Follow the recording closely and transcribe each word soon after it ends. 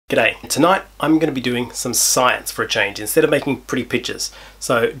G'day. Tonight I'm going to be doing some science for a change instead of making pretty pictures.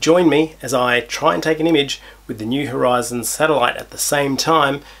 So join me as I try and take an image with the New Horizons satellite at the same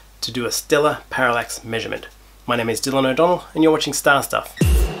time to do a stellar parallax measurement. My name is Dylan O'Donnell and you're watching Star Stuff.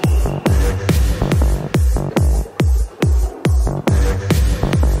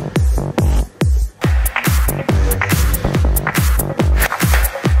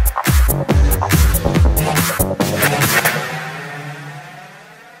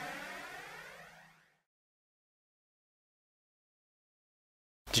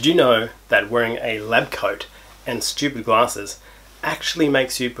 Did you know that wearing a lab coat and stupid glasses actually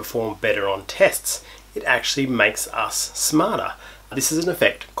makes you perform better on tests? It actually makes us smarter. This is an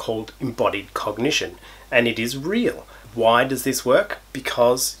effect called embodied cognition, and it is real. Why does this work?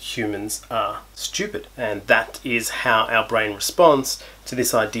 Because humans are stupid, and that is how our brain responds to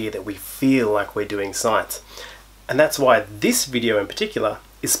this idea that we feel like we're doing science. And that's why this video in particular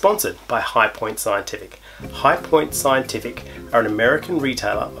is sponsored by High Point Scientific. High Point Scientific are an American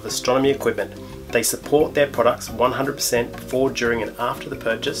retailer of astronomy equipment. They support their products 100% before, during and after the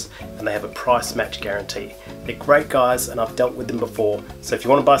purchase, and they have a price match guarantee. They're great guys and I've dealt with them before, so if you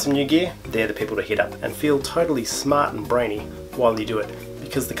want to buy some new gear, they're the people to hit up and feel totally smart and brainy while you do it,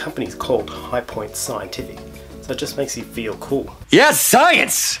 because the company's called High Point Scientific, so it just makes you feel cool. Yes,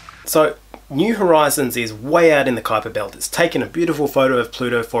 science! So New Horizons is way out in the Kuiper Belt. It's taken a beautiful photo of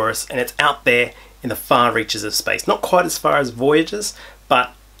Pluto for us and it's out there in the far reaches of space. Not quite as far as Voyager's,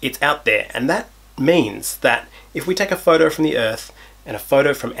 but it's out there, and that means that if we take a photo from the Earth and a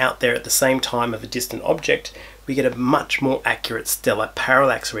photo from out there at the same time of a distant object, we get a much more accurate stellar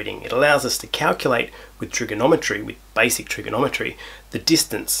parallax reading. It allows us to calculate with trigonometry, with basic trigonometry, the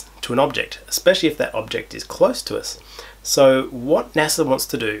distance to an object, especially if that object is close to us. So what NASA wants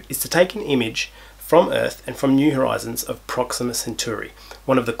to do is to take an image from Earth and from New Horizons of Proxima Centauri,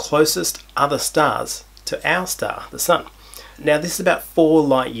 one of the closest other stars to our star, the Sun. Now this is about 4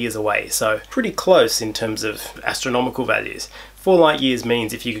 light years away, so pretty close in terms of astronomical values. 4 light years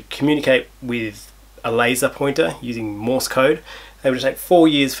means if you could communicate with a laser pointer using Morse code, it would take 4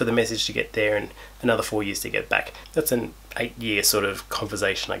 years for the message to get there and another 4 years to get back. That's an 8-year sort of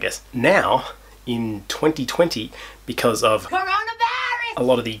conversation, I guess. Now, in 2020, because of a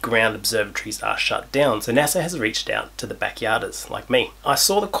lot of the ground observatories are shut down, so NASA has reached out to the backyarders like me. I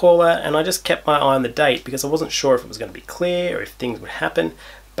saw the call out and I just kept my eye on the date because I wasn't sure if it was going to be clear or if things would happen,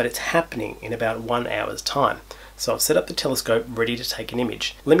 but it's happening in about 1 hour's time. So I've set up the telescope ready to take an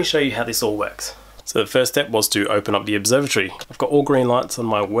image. Let me show you how this all works. So the first step was to open up the observatory. I've got all green lights on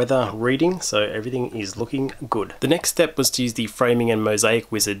my weather reading, so everything is looking good. The next step was to use the framing and mosaic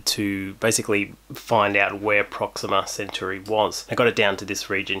wizard to basically find out where Proxima Centauri was. I got it down to this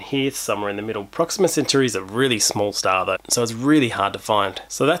region here, somewhere in the middle. Proxima Centauri is a really small star though, so it's really hard to find.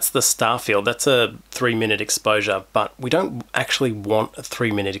 So that's the star field. That's a 3-minute exposure, but we don't actually want a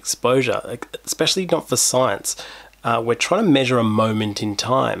 3-minute exposure, especially not for science. We're trying to measure a moment in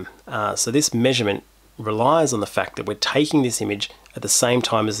time. So this measurement relies on the fact that we're taking this image at the same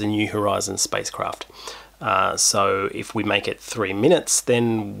time as the New Horizons spacecraft. So if we make it 3 minutes,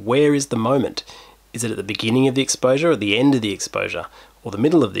 then where is the moment? Is it at the beginning of the exposure, or the end of the exposure, or the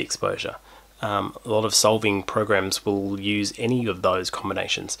middle of the exposure? A lot of solving programs will use any of those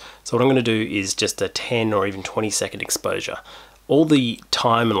combinations. So what I'm going to do is just a 10 or even 20-second exposure. All the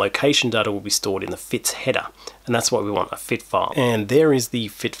time and location data will be stored in the FITS header, and that's what we want, a FIT file. And there is the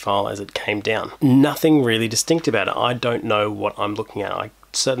FIT file as it came down. Nothing really distinct about it. I don't know what I'm looking at. I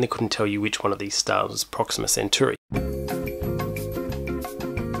certainly couldn't tell you which one of these stars was Proxima Centauri.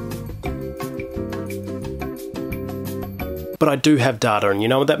 But I do have data, and you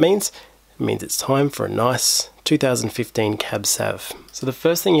know what that means? It means it's time for a nice 2015 Cab Sav. So the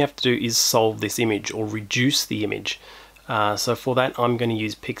first thing you have to do is solve this image, or reduce the image. So for that I'm going to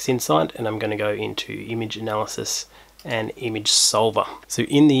use PixInsight, and I'm going to go into Image Analysis and Image Solver. So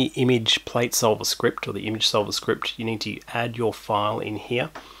in the Image Plate Solver script, or the Image Solver script, you need to add your file in here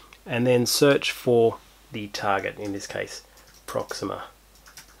and then search for the target, in this case Proxima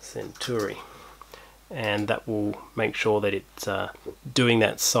Centauri, and that will make sure that it's doing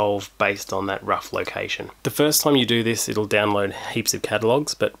that solve based on that rough location. The first time you do this, it'll download heaps of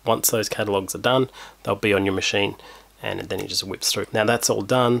catalogs, but once those catalogs are done, they'll be on your machine, and then it just whips through. Now that's all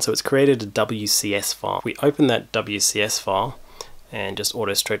done, so it's created a WCS file. We open that WCS file and just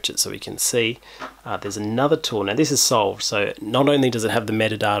auto stretch it so we can see. There's another tool. Now this is solved, so not only does it have the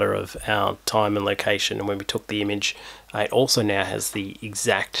metadata of our time and location and when we took the image, it also now has the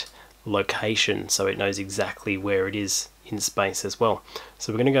exact location, so it knows exactly where it is in space as well.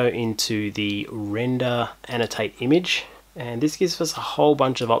 So we're going to go into the render annotate image, And this gives us a whole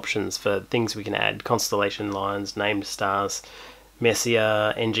bunch of options for things we can add: constellation lines, named stars,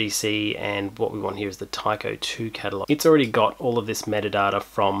 Messier, NGC, and what we want here is the Tycho 2 catalog. It's already got all of this metadata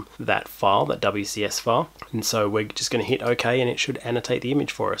from that file, that WCS file, and so we're just going to hit OK and it should annotate the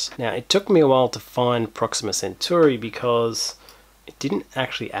image for us. Now, it took me a while to find Proxima Centauri because it didn't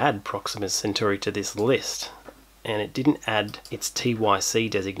actually add Proxima Centauri to this list, and it didn't add its TYC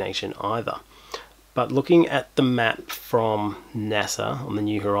designation either. But looking at the map from NASA on the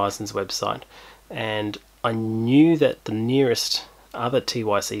New Horizons website, and I knew that the nearest other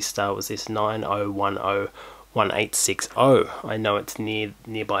TYC star was this 90101860. I know it's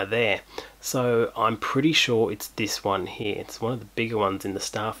nearby there, so I'm pretty sure it's this one here. It's one of the bigger ones in the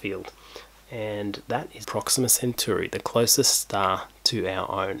star field, and that is Proxima Centauri, the closest star to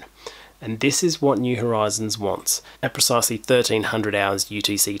our own. And this is what New Horizons wants at precisely 1300 hours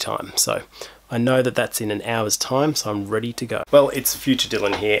UTC time. So I know that that's in an hour's time, so I'm ready to go. Well, it's Future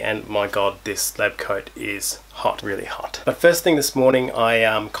Dylan here, and my god, this lab coat is hot, really hot. But first thing this morning,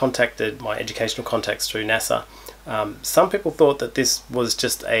 I contacted my educational contacts through NASA. Some people thought that this was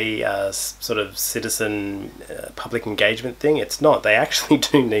just a sort of citizen public engagement thing. It's not. They actually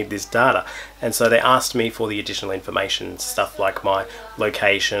do need this data, and so they asked me for the additional information, stuff like my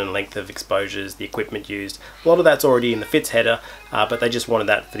location, length of exposures, the equipment used. A lot of that's already in the FITS header, but they just wanted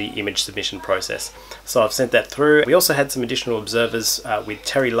that for the image submission process. So I've sent that through. We also had some additional observers with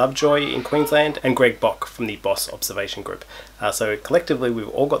Terry Lovejoy in Queensland and Greg Bock from the BOSS Observation Group. So collectively we've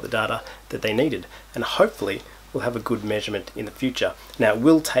all got the data that they needed, and hopefully we'll have a good measurement in the future. Now, it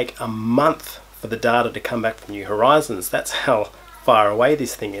will take a month for the data to come back from New Horizons. That's how far away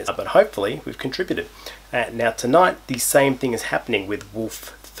this thing is, but hopefully we've contributed. Now tonight, the same thing is happening with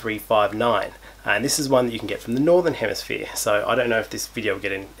Wolf 359, and this is one that you can get from the Northern Hemisphere. So I don't know if this video will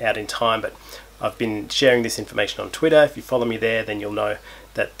get out in time, but I've been sharing this information on Twitter. If you follow me there, then you'll know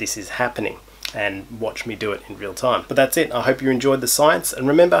that this is happening, and watch me do it in real time. But that's it. I hope you enjoyed the science, and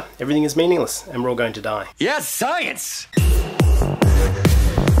remember, everything is meaningless and we're all going to die. Yes, science!